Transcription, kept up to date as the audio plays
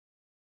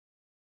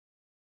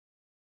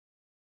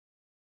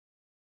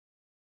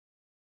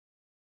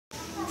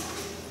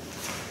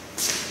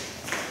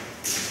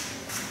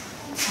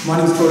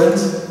Morning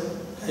students,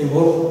 I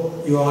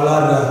hope you all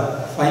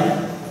are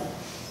fine.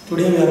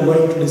 Today we are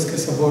going to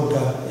discuss about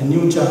a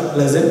new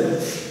lesson.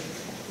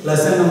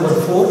 Lesson number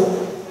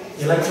 4,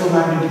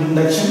 Electromagnetic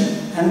Induction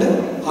and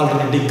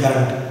Alternating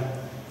Current.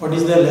 What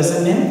is the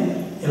lesson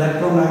name?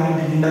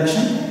 Electromagnetic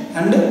Induction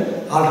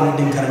and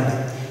Alternating Current.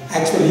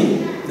 Actually,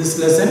 this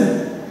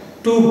lesson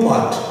two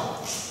part.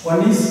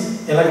 One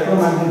is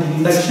electromagnetic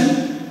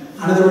induction,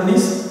 another one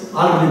is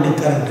alternating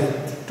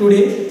current.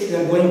 Today we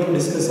are going to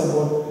discuss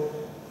about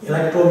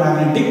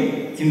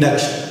electromagnetic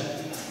induction.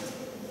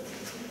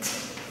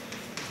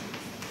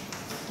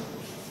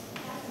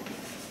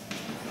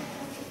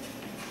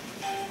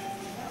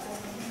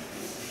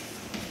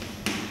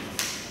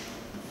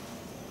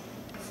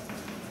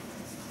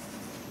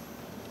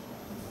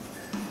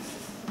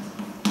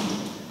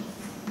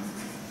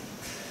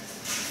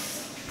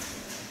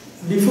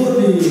 Before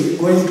we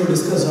going to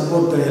discuss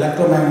about the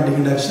electromagnetic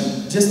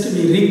induction, just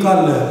we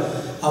recall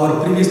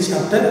our previous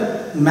chapter,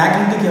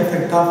 magnetic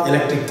effect of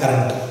electric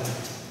current.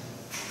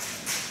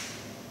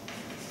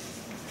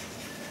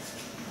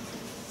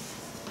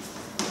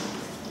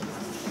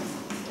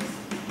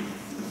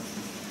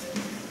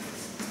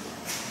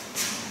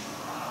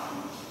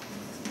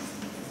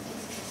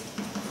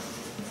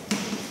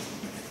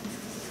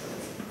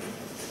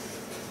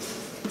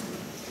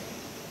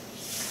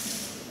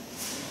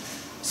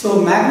 So,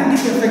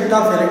 magnetic effect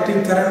of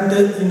electric current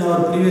in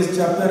our previous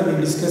chapter we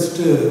discussed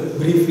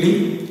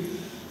briefly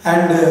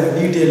and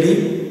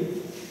detailedly.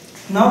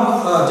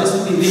 Now,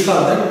 just we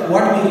recall that.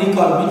 What we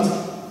recall means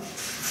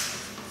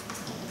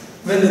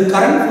when the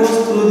current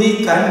flows through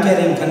the current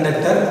carrying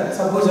conductor.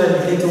 Suppose I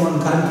will take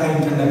one current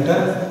carrying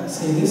conductor.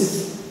 See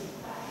this.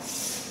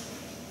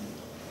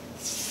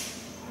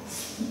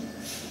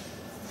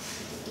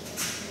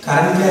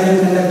 Current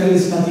carrying conductor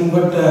is nothing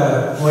but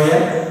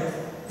wire.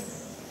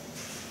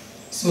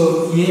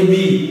 So,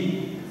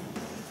 AB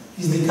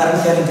is the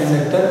current carrying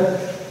conductor.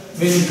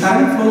 When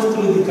current flows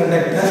through the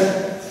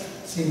conductor,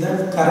 see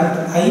that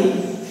current I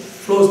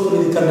flows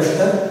through the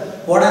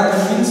conductor. What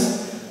happens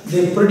means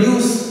they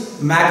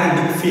produce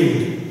magnetic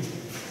field.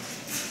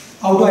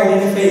 How to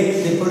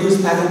identify they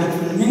produce magnetic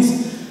field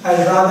means I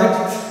will draw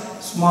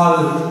that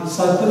small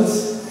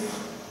circles.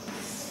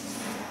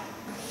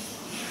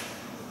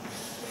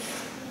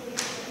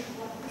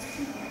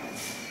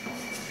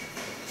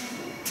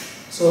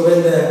 So,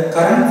 when the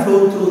current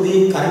flows through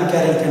the current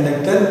carrying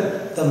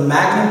conductor, the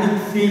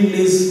magnetic field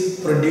is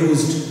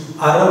produced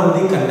around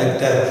the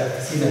conductor.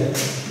 See that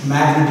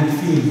magnetic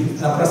field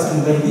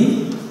represented by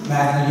the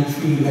magnetic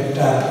field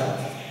vector.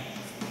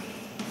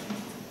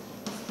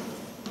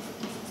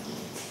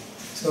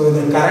 So,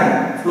 when the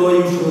current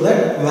flowing through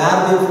that,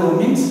 where they flow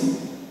means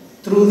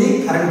through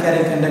the current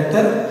carrying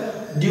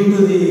conductor. Due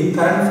to the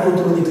current flow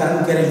through the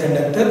current carrying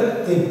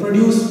conductor, they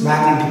produce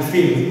magnetic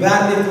field.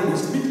 Where they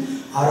produce it?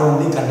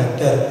 Around the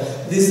conductor.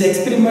 This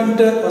experiment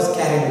was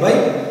carried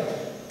by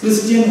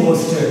Christian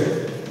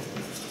Oersted.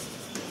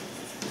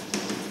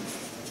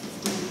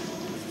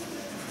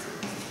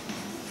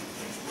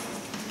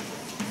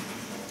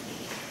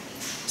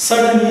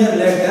 Certain year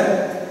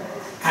later,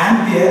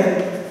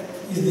 Ampere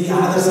is the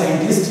another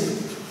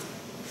scientist.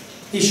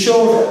 He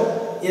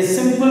showed a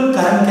simple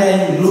current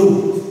carrying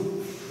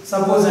loop.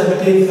 Suppose I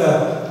will take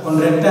one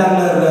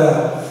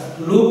rectangular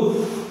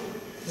loop.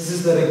 This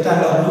is the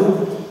rectangular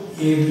loop.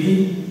 A,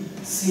 B,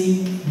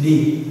 C,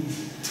 D.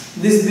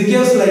 This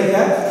behaves like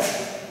a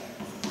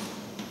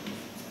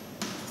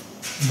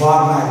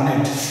bar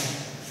magnet.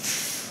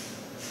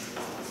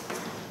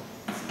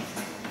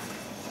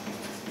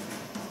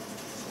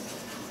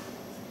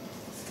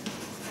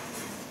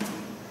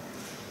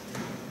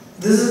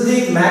 This is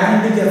the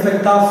magnetic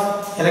effect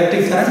of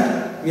electric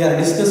current we are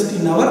discussed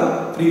in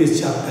our previous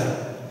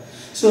chapter.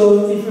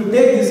 So, if you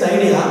take this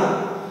idea,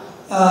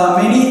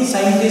 many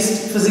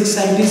scientists, physics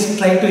scientists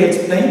try to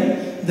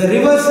explain the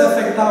reverse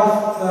effect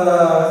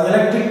of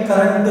electric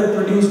current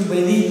produced by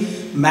the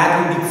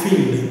magnetic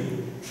field.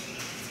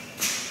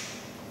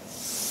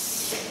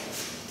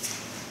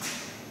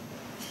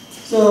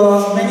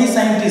 So, many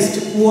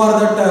scientists, who are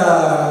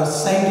that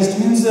scientists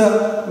means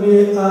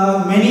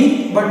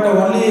many, but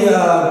only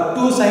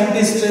two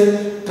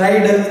scientists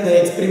tried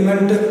the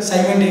experiment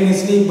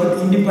simultaneously but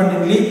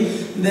independently.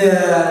 They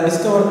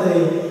discovered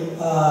the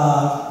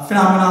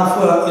phenomena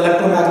of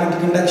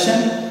electromagnetic induction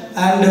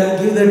and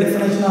give the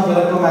definition of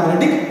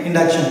electromagnetic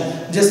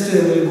induction. Just we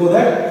will go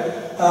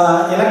that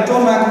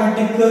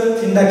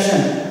electromagnetic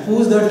induction. Who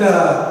is that?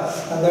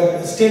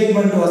 That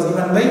statement was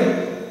given by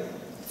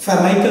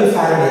Michael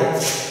Faraday.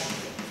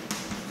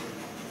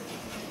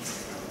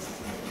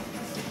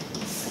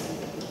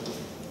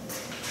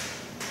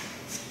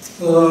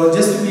 So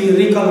just we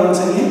recall once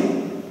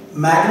again,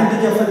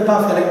 magnetic effect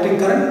of electric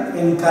current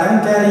in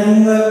current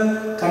carrying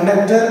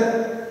conductor.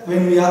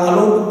 When we are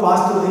allowed to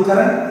pass through the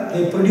current,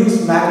 they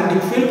produce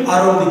magnetic field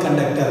around the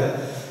conductor.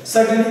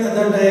 Certainly,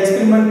 the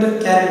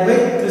experiment carried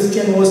by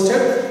Christian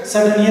Oersted.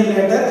 Certain year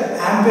later,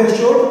 Ampere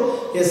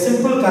showed a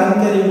simple current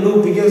carrying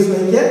loop behaves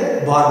like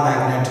a bar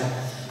magnet.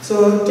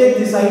 So take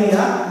this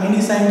idea,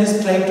 many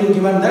scientists try to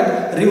given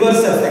that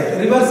reverse effect.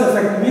 Reverse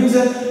effect means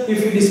if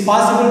it is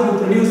possible to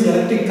produce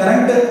electric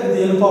current with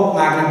the help of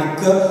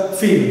magnetic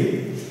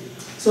field.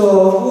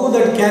 So who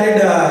that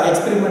carried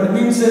experiment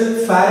means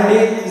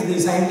Faraday is the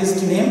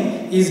scientist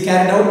name. He is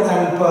carried out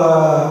and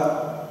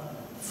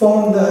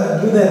found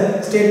give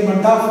the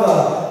statement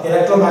of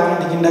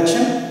electromagnetic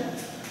induction.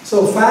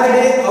 So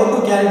Faraday, how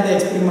to carry the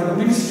experiment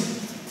means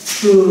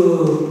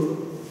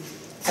to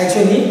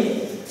actually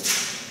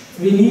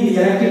we need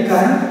electric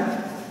current.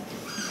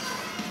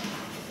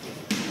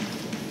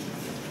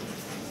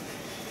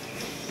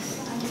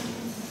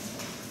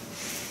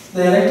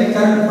 The electric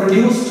current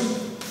produced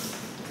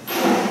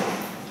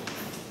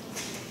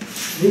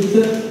with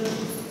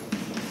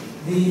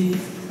the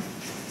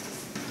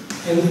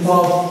help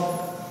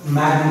of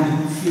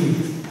magnetic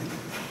field.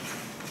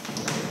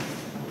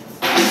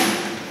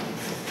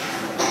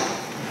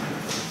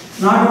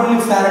 Not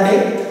only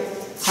Faraday,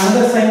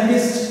 another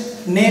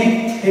scientist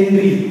named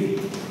Henry.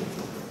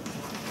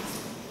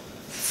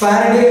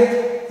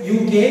 Faraday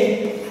UK,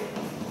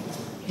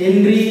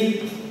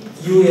 Henry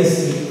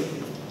USA.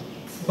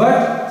 But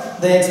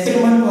the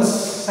experiment was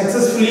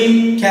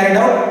successfully carried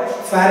out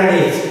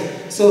Faraday.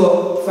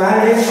 So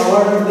Faraday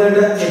awarded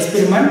the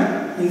experiment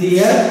in the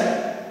year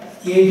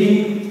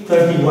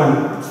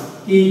 1831.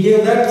 He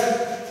gave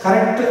that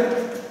correct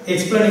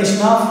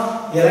explanation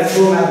of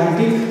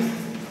electromagnetic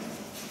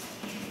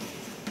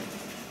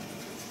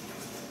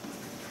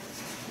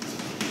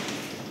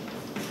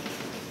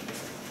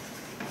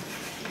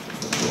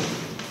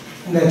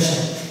induction.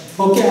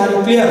 Okay, are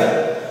you clear?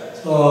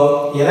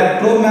 So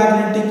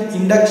electromagnetic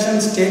induction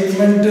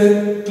statement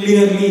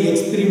clearly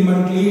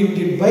experimentally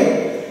did by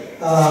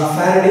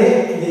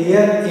Faraday in the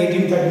year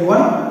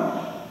 1831.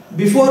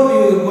 Before we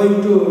are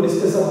going to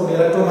discuss about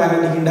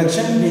electromagnetic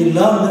induction, we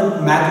learn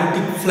that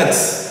magnetic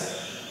flux.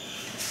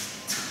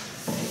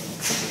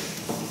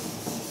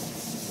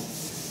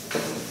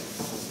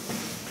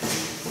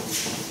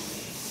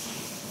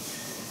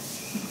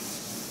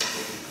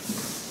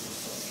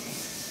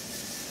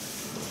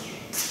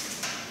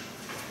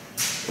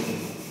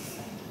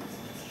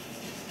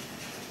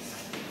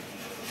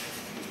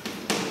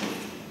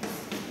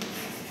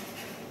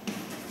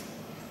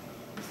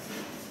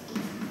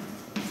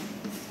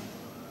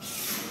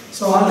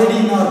 So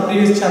already in our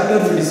previous chapter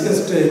we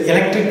discussed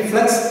electric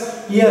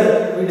flux.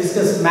 Here we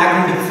discuss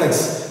magnetic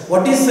flux.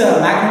 What is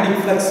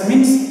magnetic flux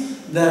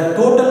means? The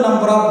total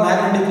number of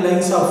magnetic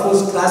lines of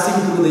force crossing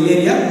through the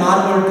area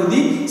normal to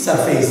the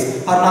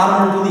surface or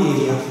normal to the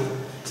area.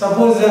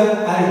 Suppose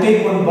I will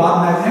take one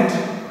bar magnet.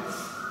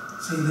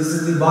 See, this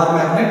is the bar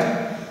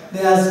magnet.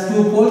 There has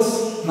two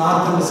poles,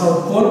 north and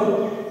south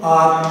pole,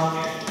 or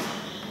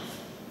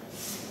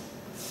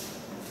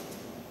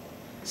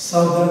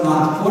south and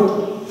north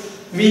pole.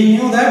 We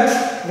knew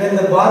that when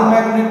the bar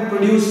magnet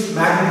produces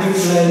magnetic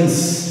lines.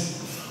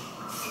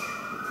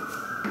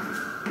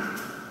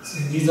 So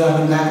these are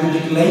the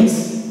magnetic lines.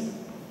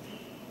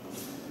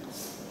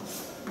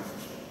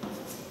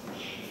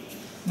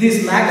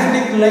 These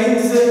magnetic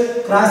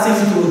lines crossing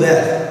through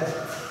there.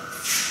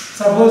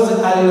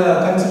 Suppose I will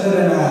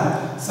consider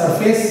a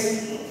surface.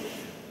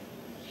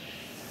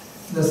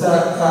 The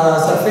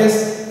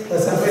surface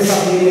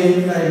of the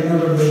area I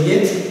remember by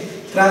H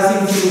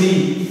crossing through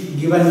the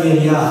given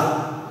area.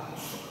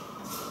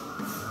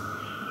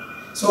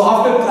 So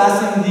after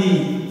crossing the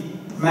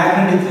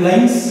magnetic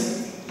lines,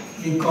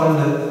 we call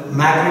the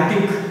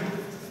magnetic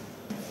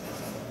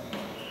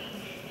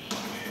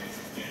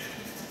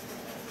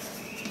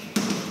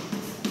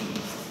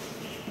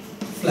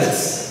flux.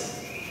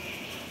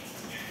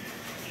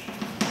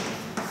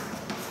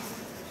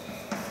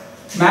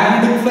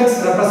 Magnetic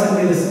flux represented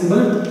by the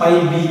symbol pi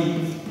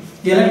b.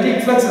 The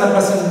electric flux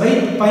represented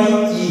by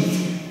pi e.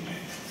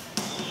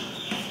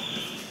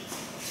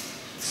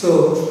 So,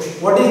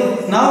 what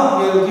is now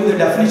we will give the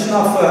definition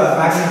of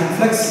magnetic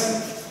flux.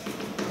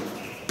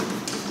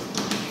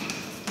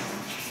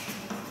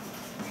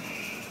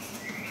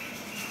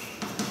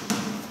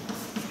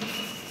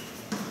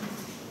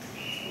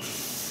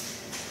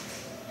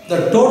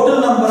 The total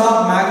number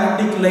of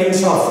magnetic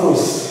lines of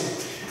force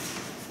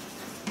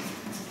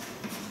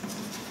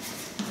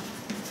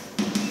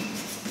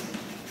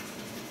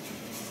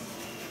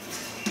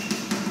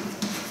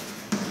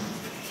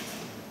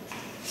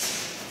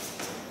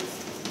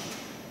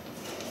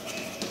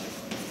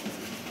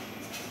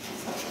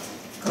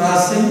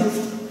crossing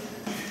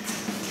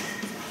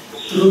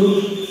through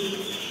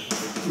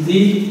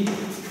the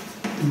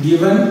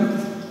given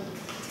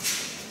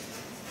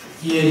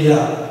area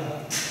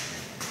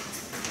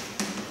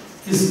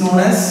is known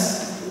as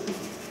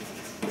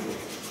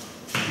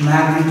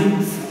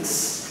magnetic flux.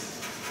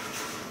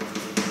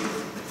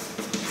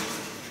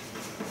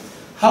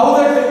 How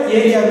that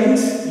area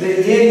means? The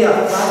area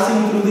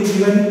passing through the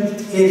given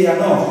area.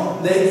 No,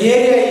 the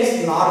area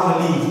is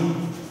normally.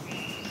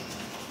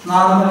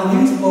 Normally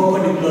means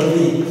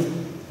perpendicularly.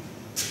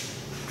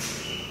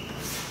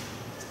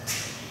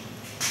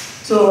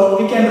 So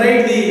we can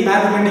write the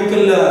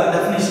mathematical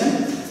definition.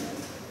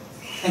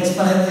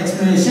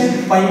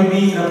 explanation. Pi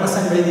b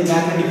represented by the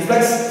magnetic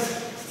flux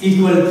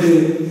equal to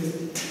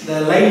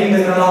the line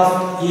integral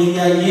of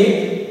area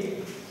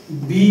A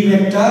B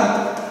vector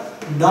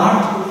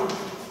dot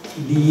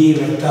dA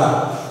vector.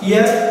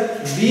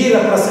 Here B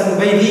represented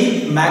by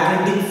the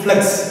magnetic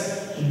flux,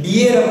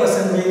 dA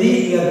represented by the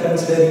here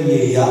considered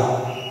area.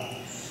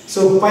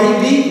 So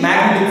pi b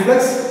magnetic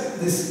flux,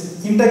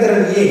 this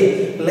integral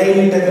A line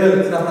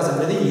integral represented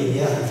by the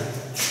area.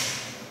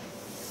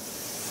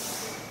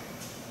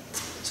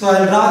 So I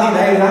will draw the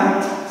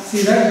diagram.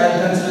 See that I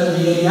will consider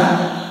the area.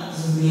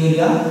 This is the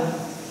area.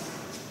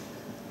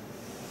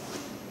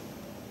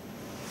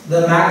 The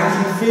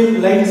magnetic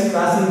field lines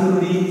passing through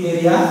the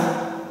area.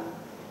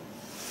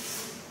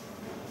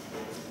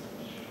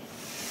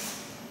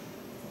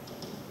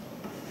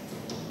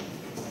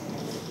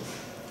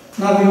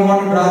 Now we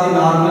want to draw the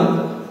normal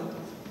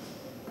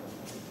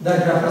that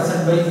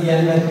represented by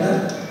n vector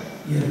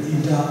here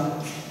theta.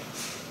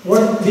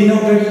 What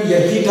denoted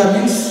here theta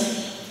means?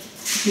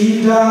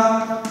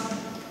 Theta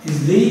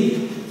is the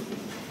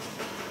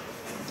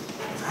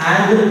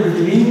angle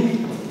between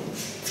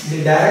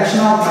the direction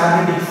of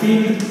magnetic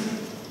field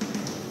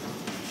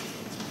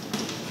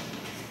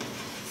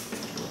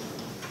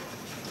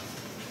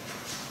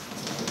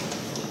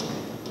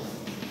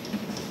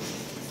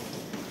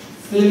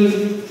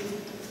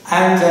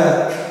and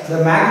the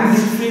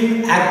magnetic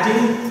field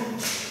acting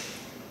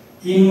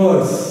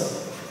inwards.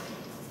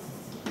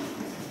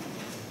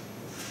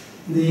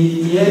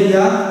 The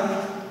area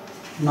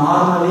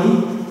normally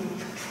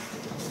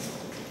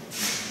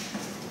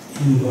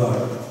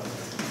inward.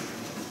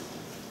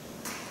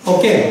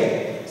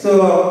 Okay,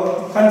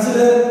 so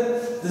consider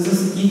this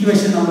is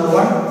equation number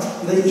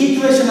 1. The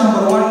equation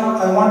number 1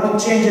 I want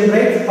to change it,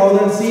 right? How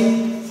then see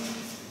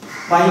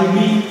pi b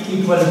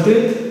equal to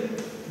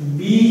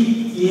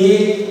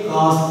BA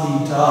cos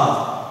theta.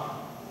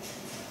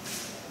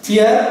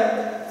 Here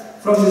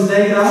from this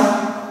diagram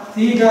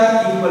theta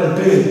equal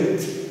to,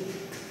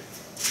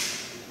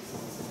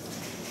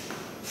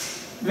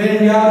 when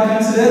we have to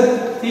consider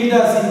theta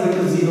is equal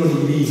to 0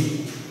 degree,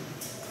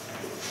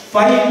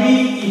 pi b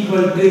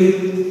equal to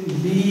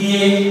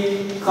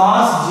BA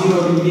cos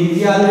 0 degree.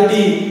 We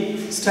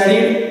already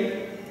studied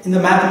in the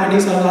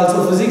mathematics and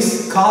also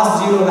physics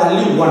cos 0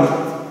 value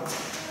 1.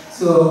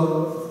 So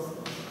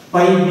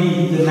pi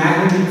b, the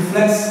magnetic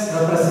flux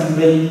represented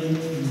by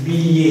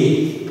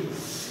BA.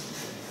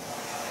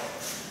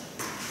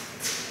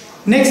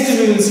 Next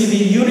we will see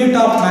the unit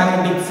of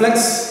magnetic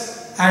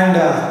flux and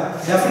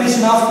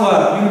definition of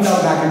unit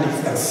of magnetic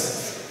flux.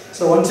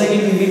 So once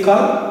again we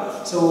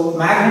recall. So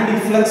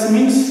magnetic flux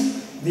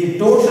means the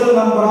total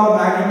number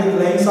of magnetic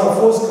lines of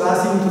force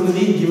crossing through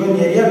the given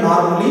area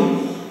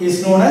normally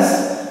is known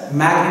as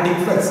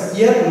magnetic flux.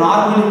 Here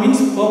normally means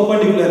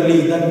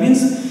perpendicularly. That means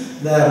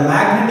the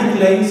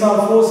magnetic lines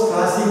of force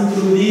crossing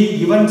through the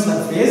given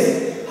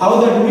surface.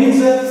 How that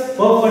means?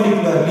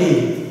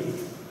 Perpendicularly.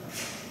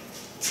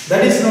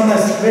 That is known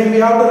as, when we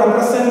have to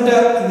represent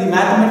in the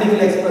mathematical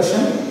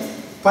expression,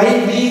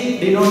 pi b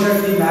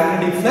denoted the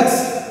magnetic flux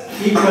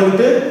equal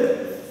to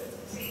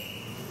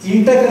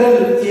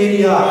integral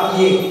area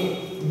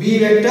A B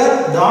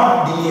vector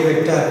dot dA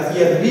vector.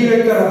 Here B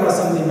vector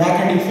represents the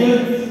magnetic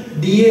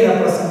field, dA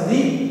represents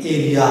the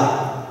area.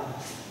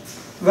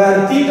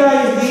 Where theta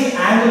is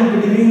the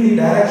angle between the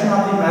direction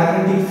of the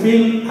magnetic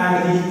field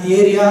and the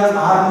area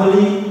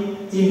normally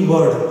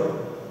inward.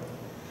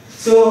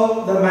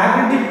 So the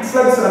magnetic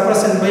flux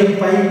represented by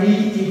pi b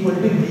equal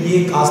to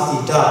BA cos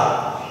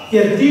theta.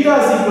 Here theta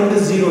is equal to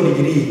 0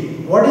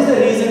 degree. What is the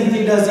reason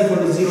theta is equal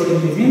to 0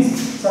 degree?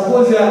 Means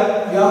suppose you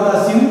have to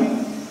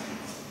assume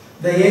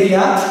the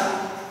area,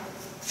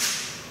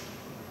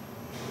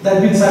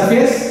 that means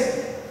surface,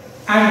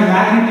 and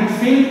magnetic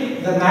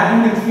field. The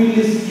magnetic field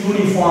is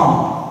uniform.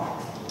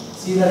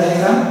 See the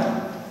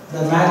diagram?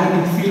 The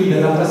magnetic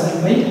field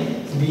represented by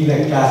B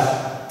vector.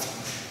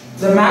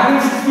 The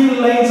magnetic field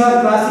lines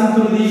are crossing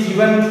through the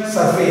given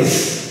surface.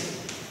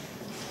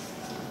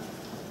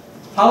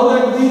 How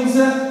that means?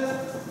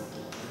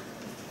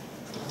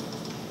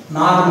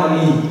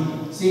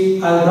 Normally.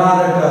 See, I will draw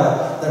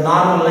that the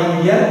normal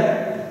line here.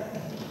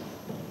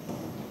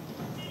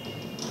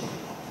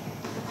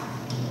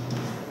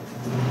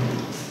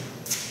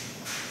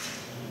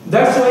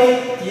 That's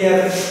why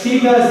here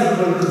theta is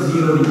equal to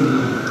 0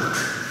 degree.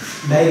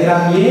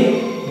 Diagram A,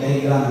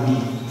 diagram B.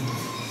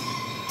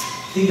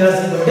 Theta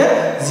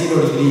is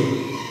equal to 0 degree.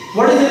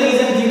 What is the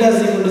reason theta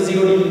is equal to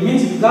 0 degree?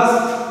 Means because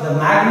the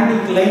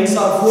magnetic lines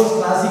of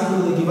force passing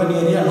through the given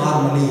area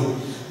normally.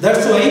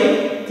 That's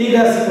why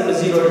theta is equal to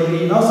 0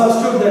 degree. Now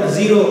substitute that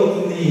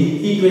 0 in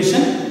the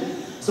equation.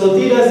 So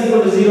theta is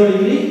equal to 0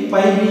 degree,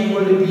 pi b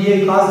equal to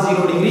BA cos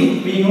 0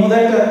 degree. We know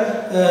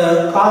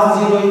that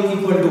cos 0 is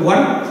equal to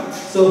 1.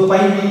 So pi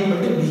b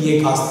equal to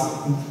BA cos.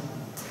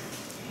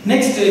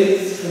 Next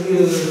we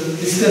will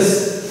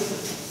discuss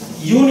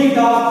unit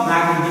of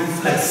magnetic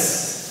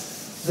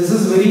flux. This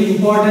is very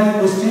important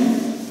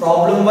question,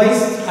 problem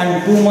wise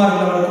and 2 mark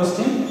level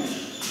question.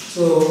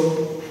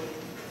 So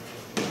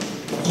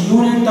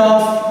unit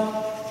of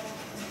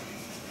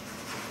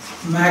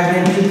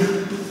magnetic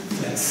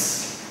flux.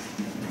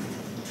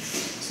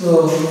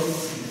 So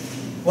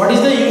what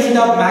is the unit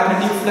of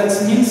magnetic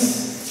flux means?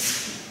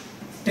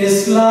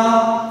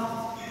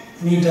 Tesla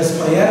meter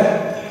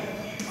square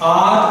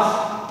or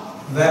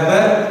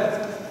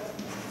Weber,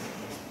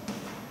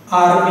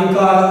 or we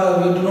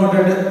denote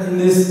it in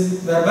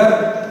this Weber,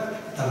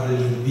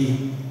 WB.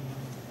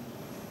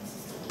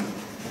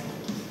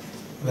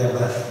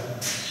 Weber.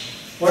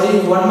 What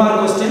is one more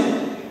question?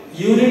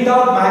 Unit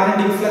of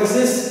magnetic flux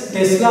is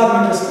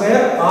Tesla meter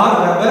square or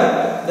Weber.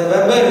 The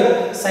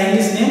Weber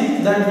scientist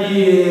name that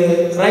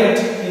we write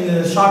in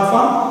the short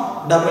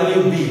form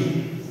WB.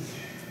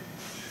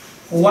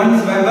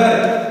 1 Weber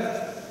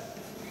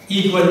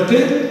equal to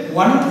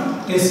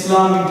 1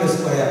 Tesla meter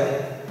square.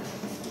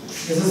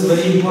 This is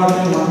very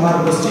important. One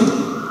more question.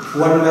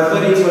 1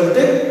 Weber equal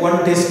to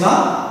 1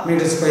 Tesla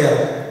meter square.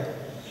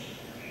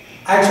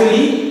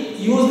 Actually,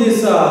 use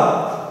this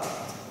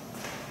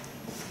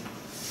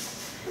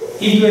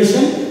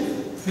equation.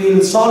 We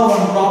will solve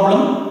one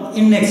problem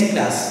in next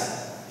class.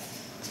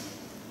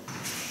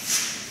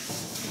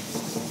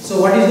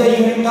 So what is the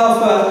unit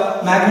of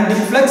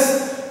magnetic flux?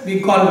 We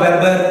call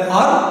Weber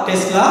or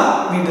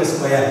Tesla meter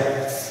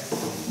square.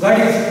 Got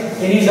it?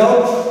 Any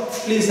doubt?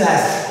 Please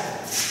ask.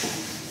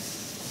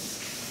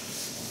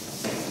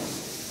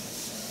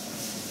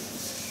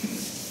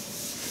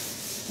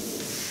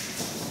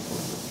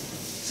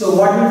 So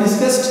what we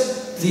discussed?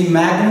 The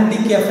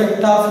magnetic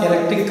effect of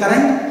electric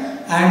current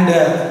and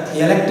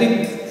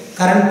electric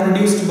current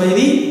produced by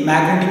the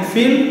magnetic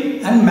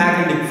field and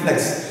magnetic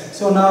flux.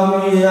 So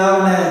now we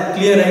have a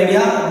clear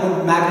idea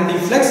about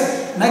magnetic flux.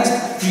 Next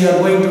we are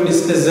going to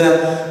discuss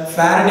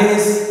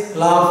Faraday's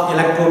law of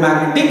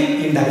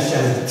electromagnetic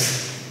induction.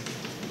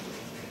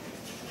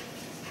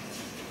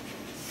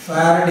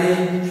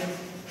 Faraday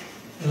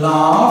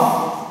law of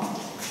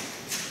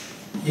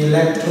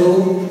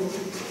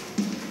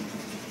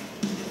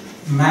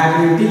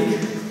electromagnetic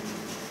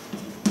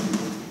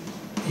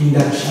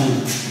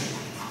induction.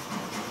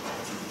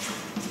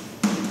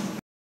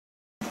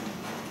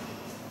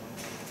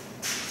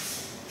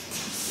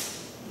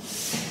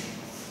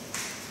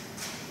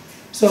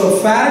 So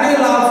Faraday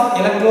law of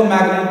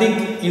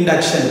electromagnetic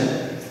induction.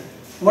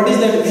 What is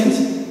that means?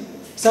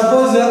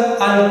 Suppose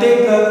I will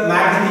take a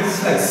magnetic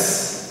flux.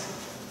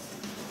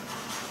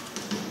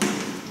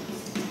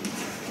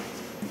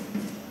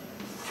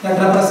 That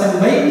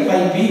represented by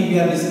pi b. We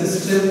have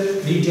discussed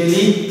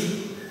detailing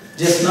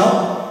just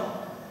now.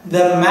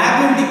 The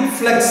magnetic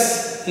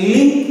flux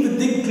linked with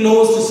the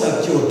closed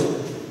circuit.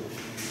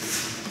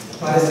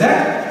 What is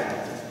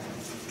that?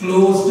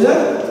 Closed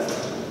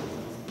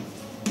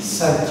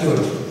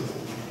circuit.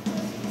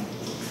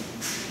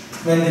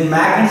 When the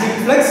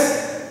magnetic flux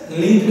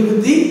linked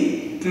with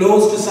the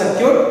closed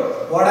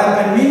circuit, what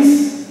happens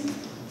means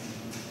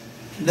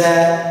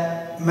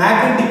the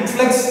magnetic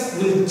flux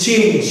will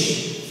change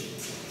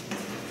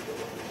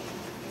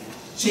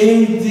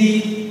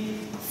the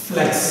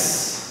flux.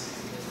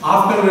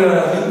 After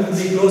linked with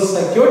the closed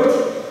circuit,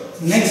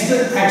 next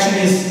action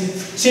is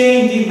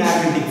change the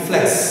magnetic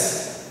flux.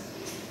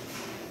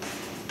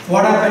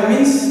 What happens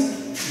means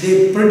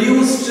they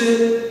produced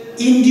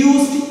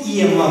induced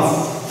EMF.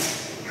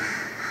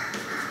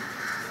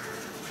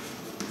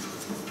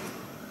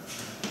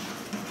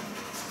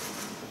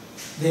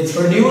 They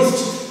produced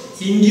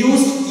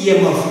induced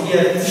EMF.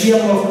 Here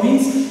EMF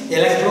means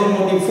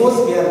electromotive force.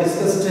 We have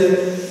discussed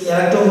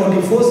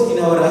electromotive force in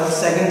our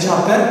second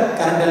chapter,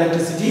 current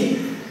electricity.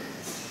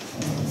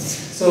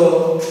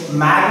 So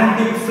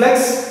magnetic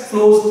flux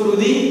flows through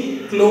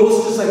the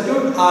closed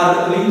circuit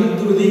or linked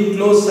through the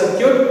closed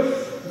circuit.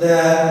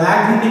 The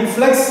magnetic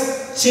flux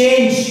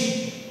change.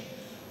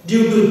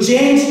 Due to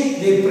change,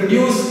 they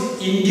produce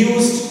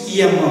induced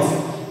EMF.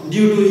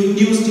 Due to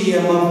induced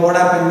EMF, what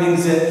happens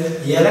means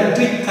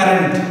electric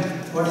current.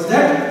 What is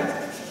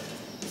that?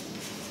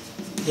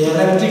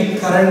 Electric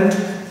current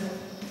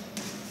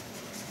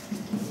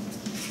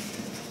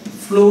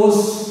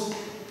flows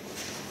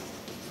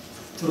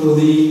through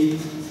the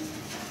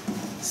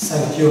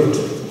circuit.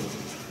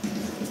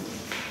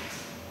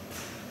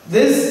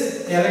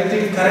 This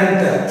electric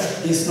current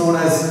is known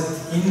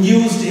as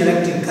induced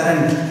electric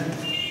current.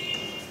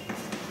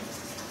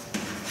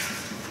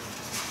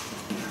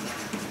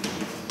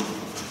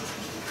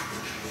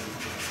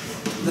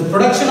 The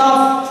production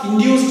of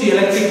induced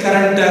electric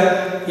current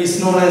is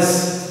known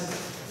as,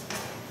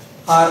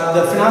 or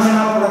the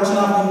phenomena of production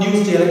of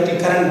induced electric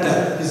current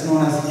is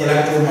known as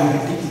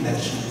electromagnetic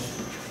induction.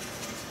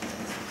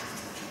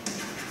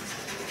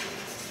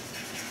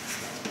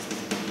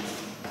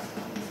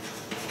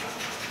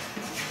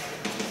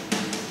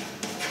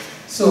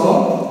 So,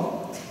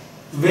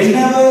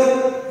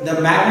 whenever the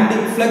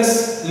magnetic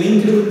flux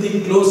linked with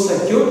the closed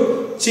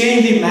circuit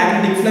change the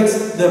magnetic flux,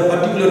 the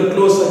particular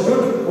closed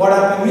circuit, what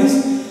happens means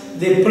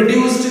they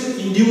produced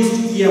induced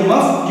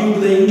EMF. Due to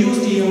the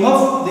induced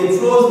EMF, they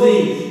flows the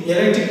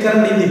electric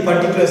current in the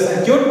particular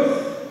circuit.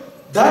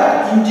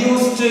 That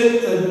induced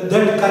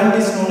that current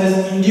is known as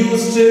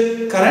induced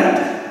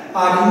current,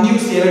 or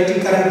induce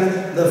electric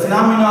current. The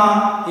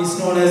phenomena is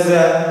known as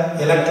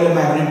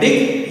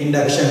electromagnetic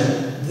induction.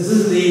 This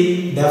is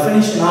the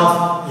definition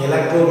of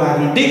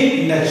electromagnetic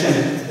induction.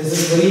 This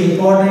is very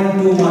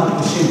important 2-mark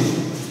question.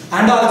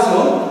 And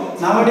also,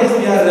 nowadays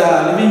we are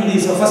living the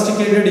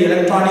sophisticated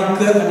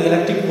electronic and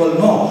electric world.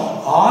 No,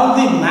 all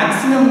the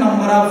maximum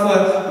number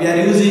of we are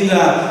using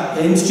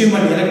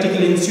instrument,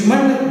 electrical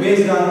instrument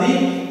based on the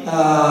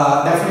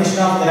definition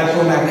of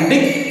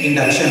electromagnetic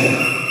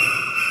induction.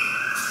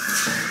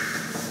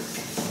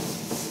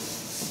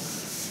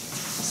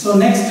 So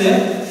next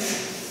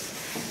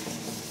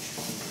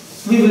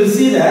we will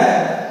see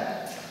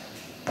that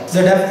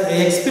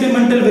the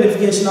experimental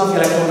verification of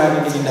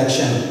electromagnetic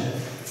induction.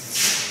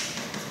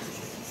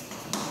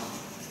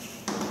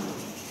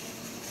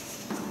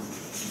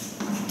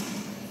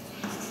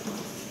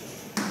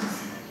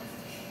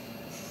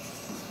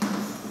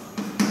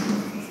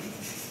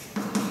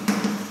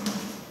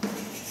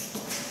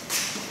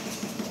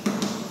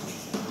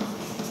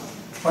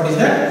 What is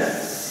that?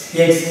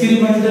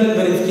 Experimental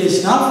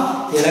verification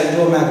of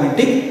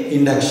electromagnetic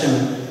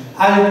induction.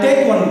 I will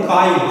take one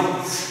coil.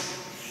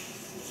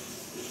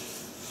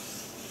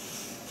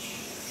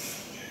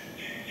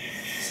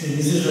 See,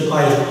 this is the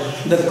coil.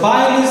 The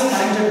coil is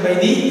connected by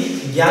the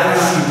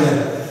galvanometer.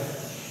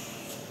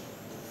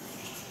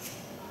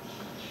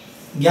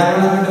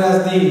 Galvanometer has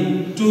the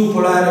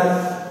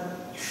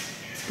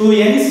two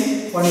ends.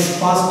 One is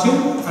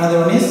positive, another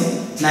one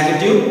is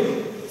negative.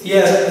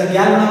 Here the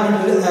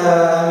galvanometer,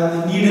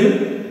 the needle,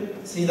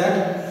 see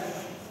that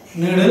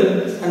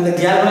needle, and the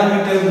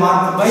galvanometer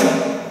marked by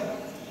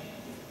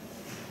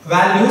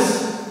values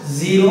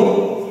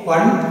 0,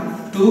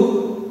 1,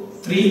 2,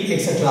 3,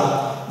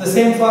 etc. The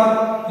same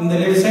for in the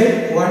left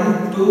side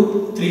 1,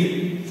 2,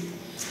 3.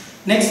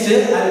 Next I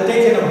will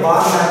take a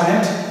bar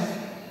magnet.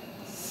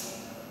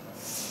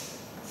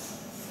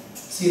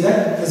 See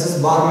that this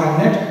is bar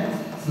magnet,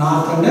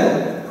 north and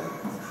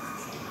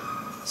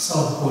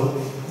south pole.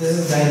 This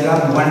is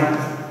diagram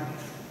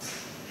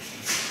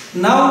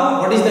 1.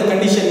 Now what is the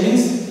condition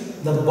means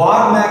the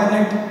bar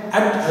magnet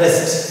at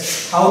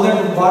rest. How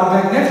that bar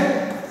magnet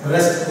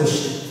rest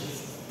position.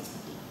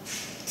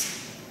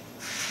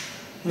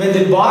 When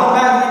the bar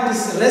magnet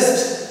is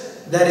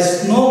rest, there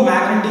is no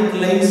magnetic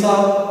lines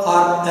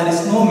or there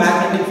is no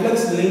magnetic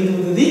flux linked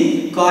to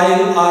the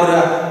coil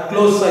or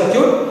closed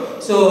circuit.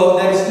 So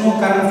there is no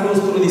current flows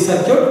through the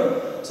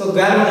circuit. So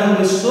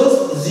galvanometer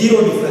shows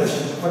zero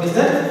deflection. What is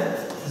that?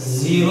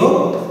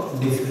 Zero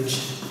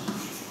deflection.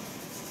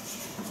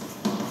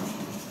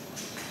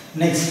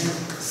 Next,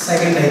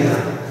 second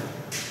diagram.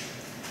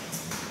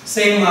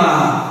 Same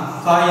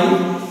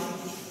coil.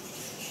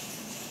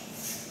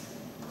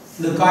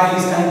 The coil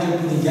is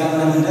connected to the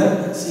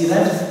galvanometer. See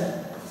that?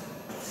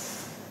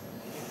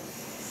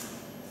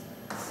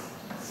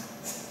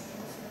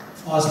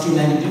 Positive,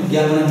 negative,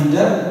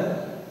 galvanometer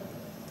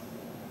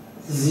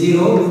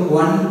 0,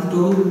 1,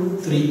 2,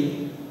 3.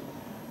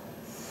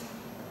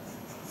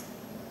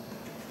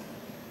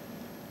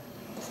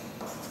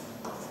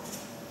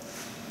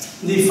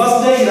 The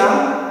first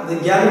diagram, the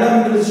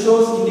galvanometer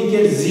shows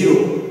indicates 0,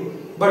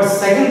 but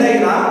second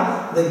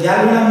diagram, the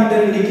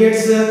galvanometer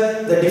indicates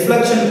the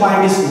deflection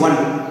point is 1.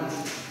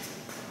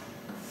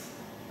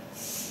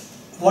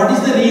 What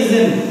is the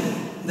reason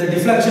the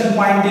deflection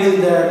point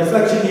is, the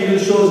deflection needle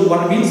shows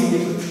 1 means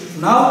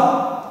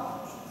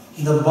now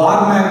the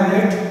bar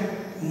magnet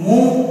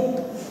move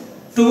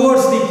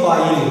towards the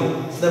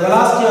coil. The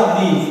velocity of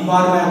the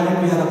bar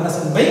magnet we have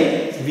represented by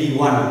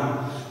V1.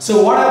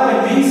 So what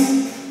happens means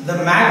the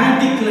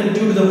magnetic,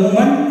 due to the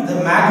movement, the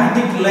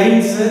magnetic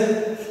lines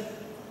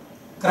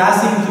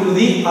crossing through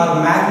the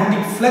or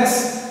magnetic flux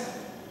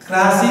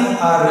crossing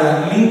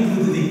or linked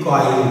with the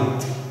coil.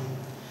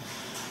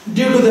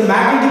 Due to the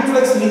magnetic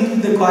flux linked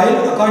with the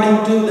coil,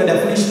 according to the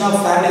definition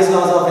of Faraday's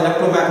laws of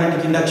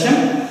electromagnetic induction,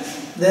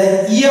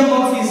 the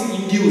EMF is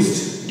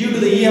induced. Due to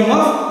the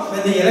EMF,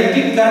 when the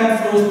electric current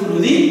flows through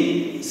the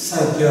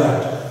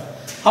circuit.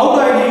 How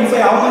to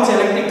identify how much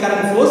electric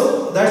current flows?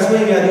 That's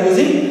why we are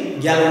using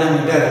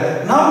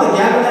galvanometer. Now the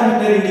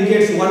galvanometer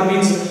indicates 1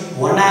 means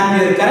 1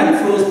 ampere current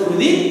flows through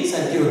the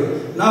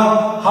circuit.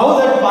 Now how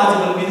that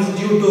possible means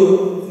due to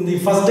in the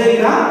first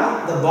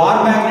diagram the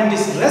bar magnet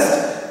is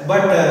rest,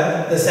 but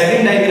the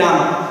second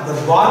diagram the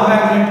bar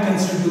magnet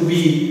considered to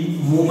be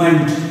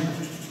movement.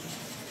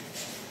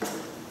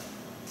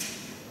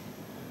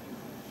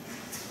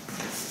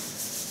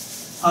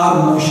 Or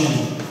motion.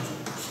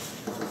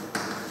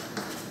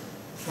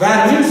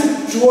 Where means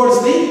towards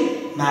the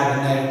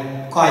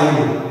magnet coil.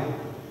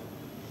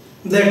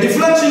 The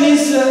deflection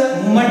is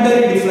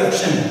momentary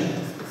deflection.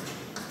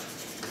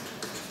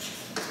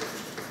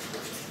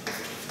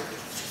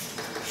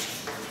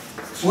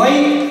 Why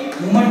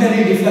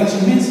momentary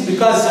deflection means?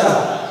 Because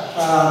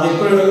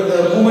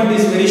the movement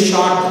is very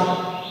short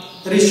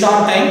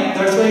time.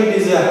 That's why it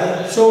is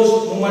shows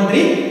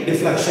momentary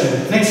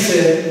deflection. Next,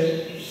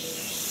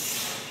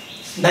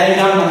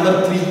 diagram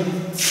number 3.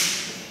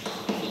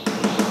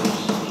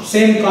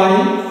 Same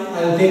coil. I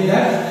will take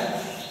that.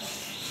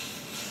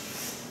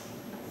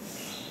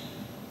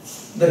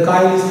 The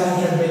coil is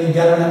connected by the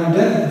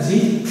galvanometer G,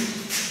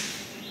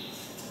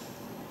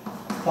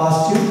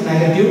 positive,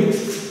 negative,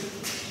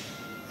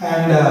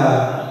 and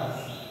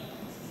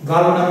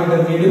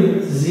galvanometer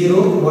needle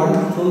 0,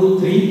 1, 2,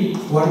 3,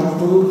 1,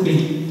 2,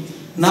 3.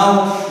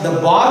 Now the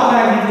bar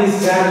magnet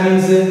is where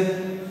means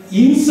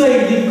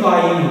inside the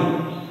coil,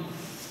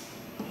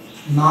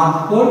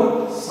 north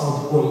pole,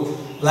 south pole.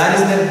 Where is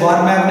that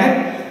bar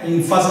magnet?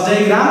 In first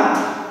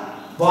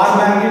diagram, bar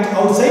magnet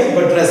outside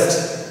but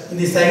rest. In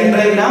the second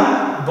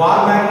diagram,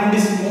 bar magnet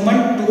is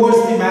movement towards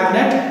the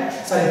magnet,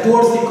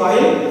 towards the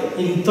coil.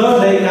 In third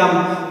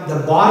diagram,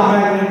 the bar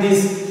magnet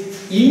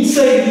is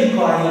inside the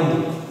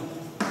coil.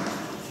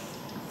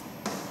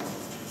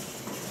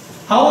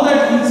 How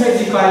that inside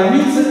the coil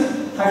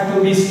means have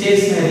to be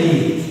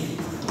stationary.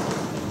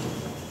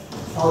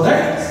 How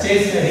that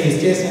stationary?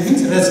 Stationary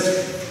means rest.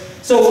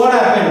 So what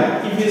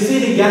happened? If you see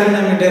the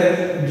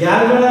galvanometer,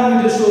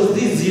 galvanometer shows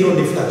the zero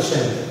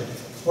deflection.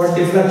 What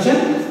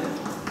deflection?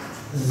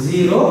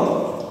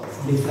 Zero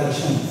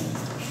deflection.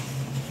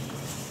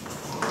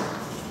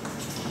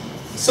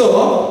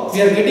 So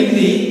we are getting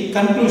the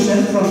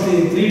conclusion from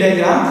the three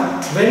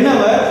diagram.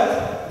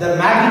 Whenever the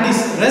magnet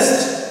is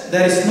rest,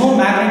 there is no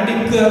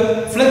magnetic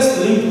flux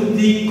linked with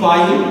the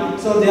coil,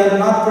 so they are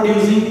not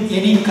producing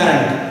any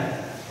current.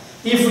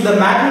 If the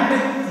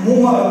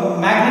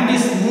magnet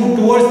is moved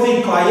towards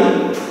the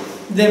coil,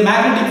 the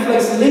magnetic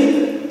flux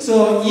link,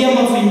 so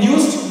EMF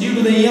induced, due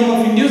to the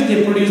EMF induced,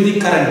 they produce the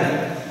current.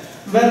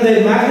 When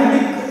the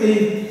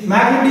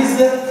magnet is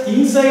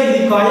inside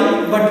the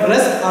coil but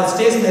rest or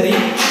stationary,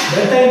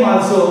 that time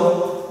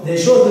also they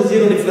show the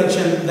zero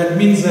deflection. That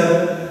means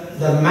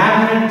the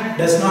magnet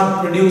does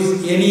not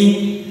produce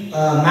any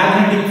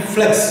magnetic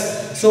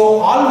flux. So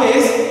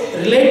always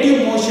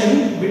relative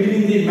motion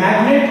between the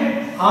magnet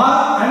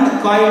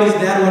and coil is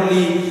there,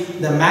 only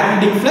the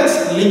magnetic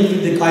flux linked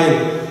with the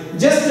coil.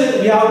 Just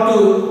we have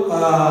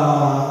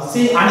to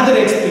see another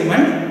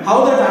experiment.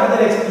 How that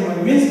another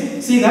experiment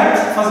means, see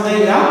that first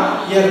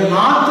diagram, here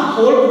north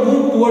pole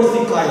move towards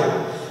the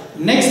coil.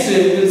 Next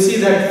we will see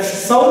that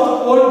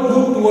south pole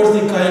move towards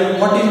the coil.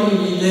 What will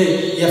be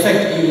the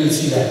effect? You will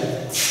see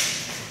that.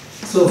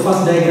 So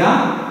first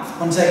diagram,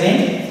 once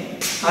again,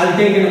 I will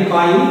take in a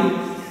coil.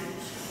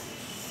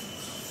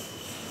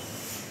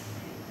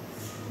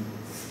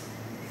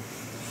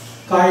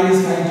 Coil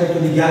is connected to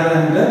the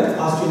galvanometer,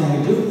 positive,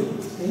 negative.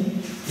 See?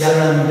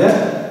 Galvanometer.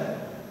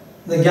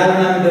 The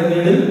galvanometer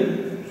needle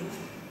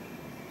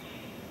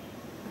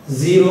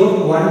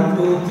 0, 1,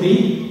 2,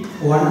 3,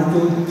 1,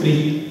 2,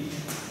 3.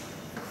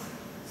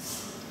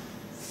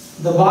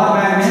 The bar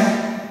magnet,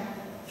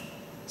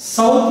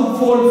 south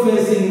pole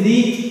facing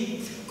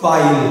the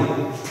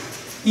coil.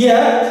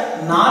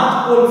 Here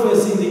north pole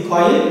facing the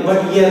coil,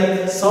 but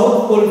here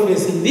south pole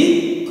facing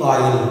the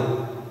coil.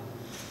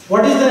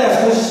 What is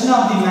the position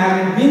of the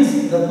magnet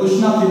means? The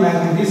position of the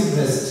magnet is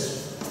rest.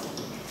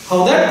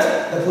 How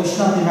that? The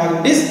position of the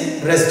magnet is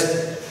rest.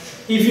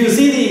 If you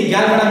see the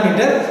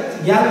galvanometer,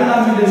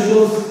 galvanometer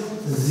shows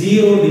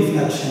zero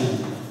deflection.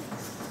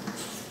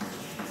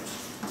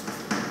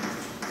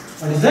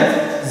 What is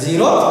that?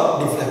 Zero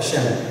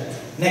deflection.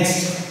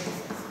 Next,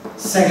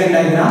 second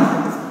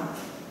diagram.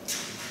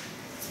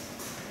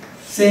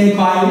 Same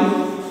coil.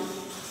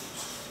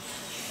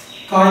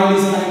 Coil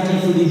is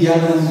connected to the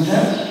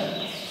galvanometer.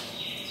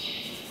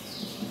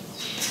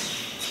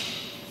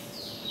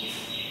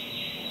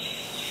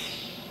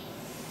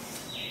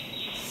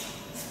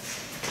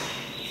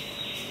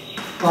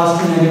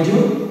 Positive,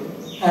 negative,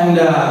 and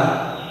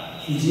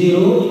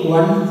 0,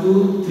 1,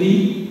 2,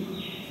 3,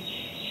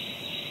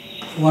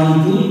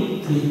 1,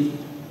 2, 3.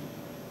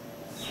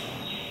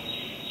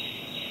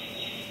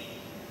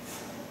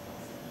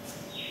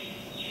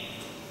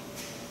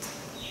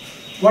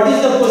 What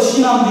is the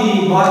position of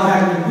the bar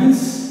magnet means?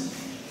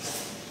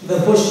 The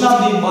position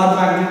of the bar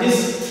magnet is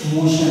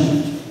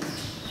motion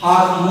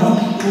or move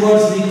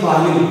towards the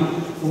coil.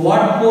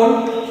 What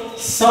pole?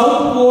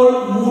 South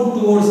pole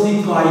move towards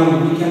the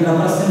coil. We can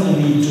represent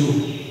V2.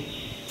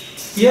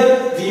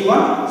 Here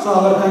V1, so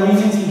our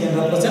convenience we can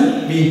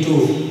represent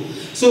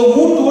V2. So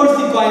move towards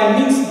the coil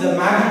means the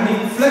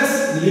magnetic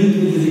flux linked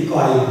with the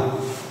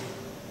coil.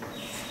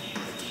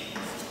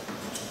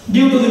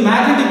 Due to the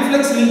magnetic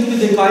flux linked with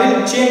the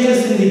coil,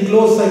 changes in the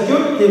closed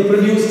circuit, they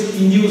produced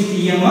induced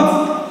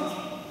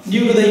EMF.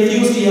 Due to the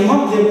induced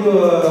EMF, they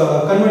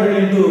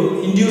converted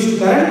into induced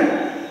current.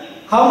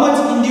 How much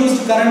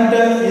induced current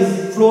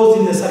is flows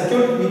in the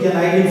circuit, we can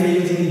identify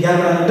using the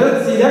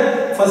galvanometer. See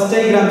that first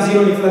diagram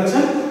zero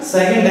deflection,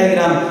 second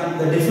diagram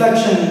the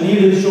deflection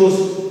needle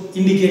shows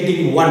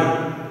indicating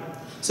 1.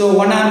 So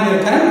 1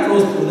 ampere current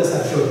flows through the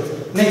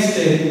circuit. Next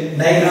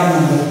diagram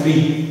number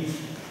 3.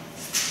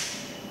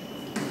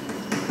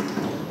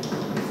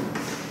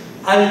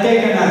 I will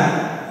take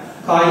a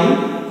coil.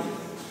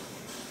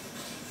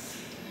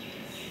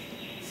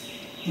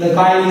 The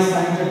coil is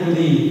connected to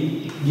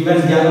the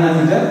given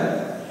galvanometer.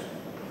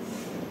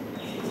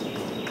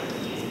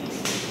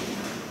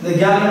 The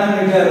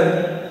galvanometer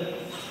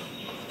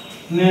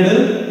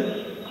needle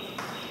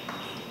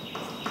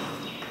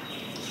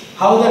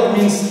How that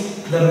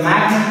means the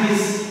magnet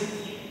is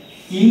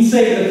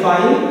inside the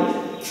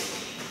coil.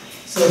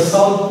 So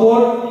south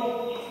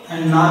pole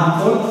and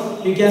north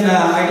pole. You can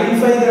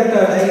identify that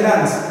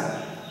diagrams.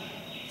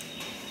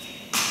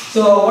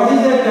 So what is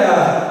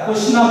that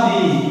position of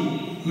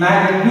the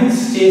magnet means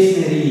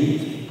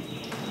stationary.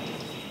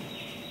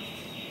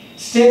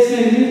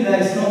 Stationary means there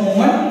is no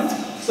movement.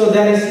 So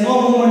there is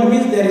no movement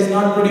means there is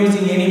not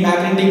producing any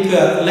magnetic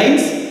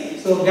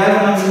lines. So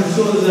galvanometer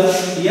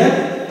shows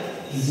here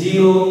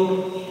zero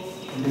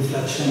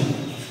deflection.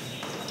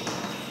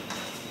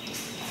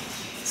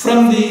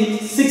 From the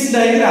 6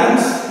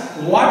 diagrams,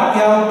 what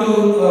we have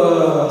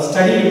to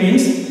study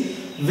means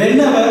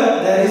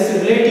whenever there is a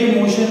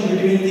relative motion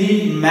between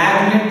the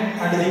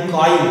magnet and the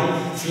coil,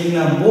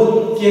 in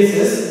both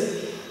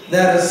cases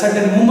there is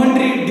certain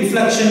momentary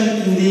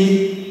deflection in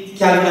the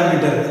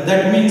galvanometer.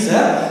 That means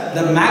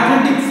the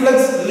magnetic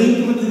flux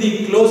linked with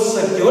the closed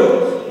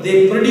circuit,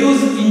 they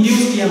produce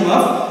induced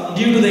EMF.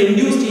 Due to the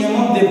induced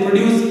EMF, they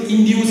produce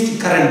induced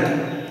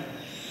current.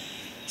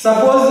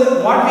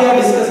 Suppose what we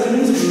have discussed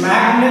means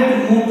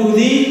magnet move to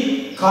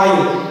the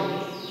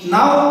coil.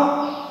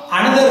 Now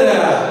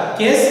another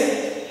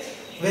case,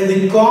 when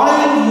the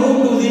coil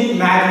move to the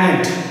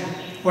magnet.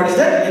 What is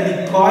that?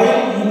 When the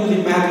coil move to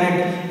the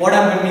magnet, what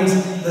happens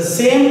means the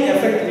same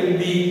effect will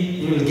be,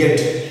 you will get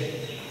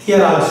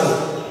here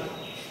also.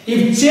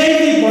 If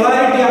change the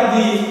polarity of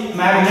the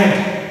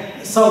magnet,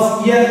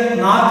 so here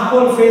north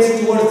pole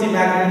face towards the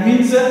magnet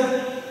means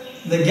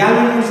the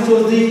galvanometer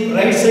shows the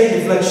right side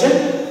deflection.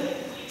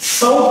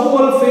 South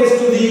pole face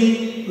to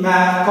the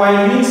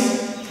coil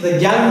means the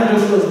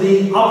galvanometer shows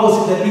the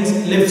opposite, that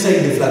means left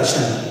side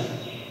deflection.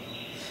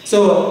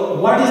 So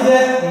what is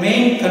the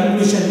main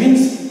conclusion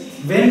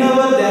means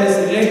whenever there is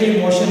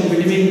relative motion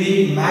between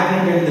the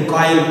magnet and the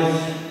coil,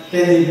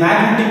 when the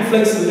magnetic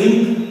flux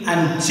link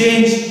and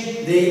change,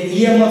 the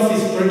EMF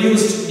is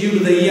produced. Due to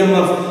the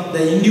EMF,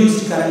 the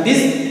induced current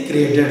is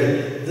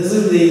created. This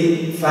is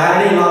the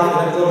Faraday law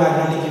of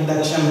electromagnetic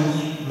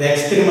induction, the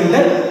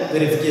experimental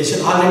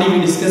verification. Already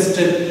we discussed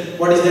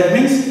what is that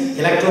means.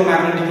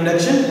 Electromagnetic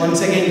induction.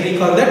 Once again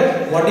recall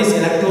that what is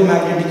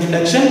electromagnetic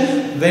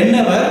induction.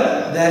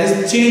 Whenever there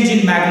is change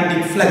in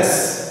magnetic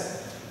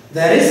flux,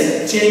 there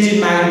is change in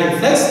magnetic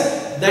flux.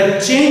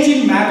 That change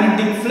in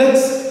magnetic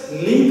flux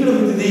linked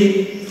with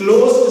the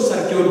closed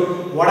circuit.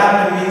 What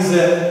happened means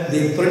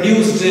they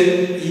produced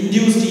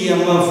induced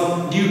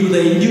EMF. Due to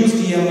the induced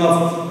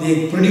EMF,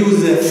 they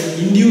produce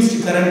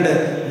induced current.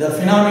 The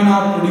phenomena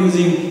of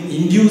producing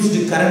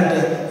induced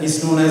current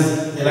is known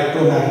as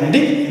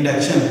electromagnetic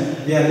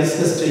induction. We have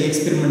discussed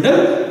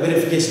experimental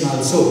verification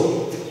also.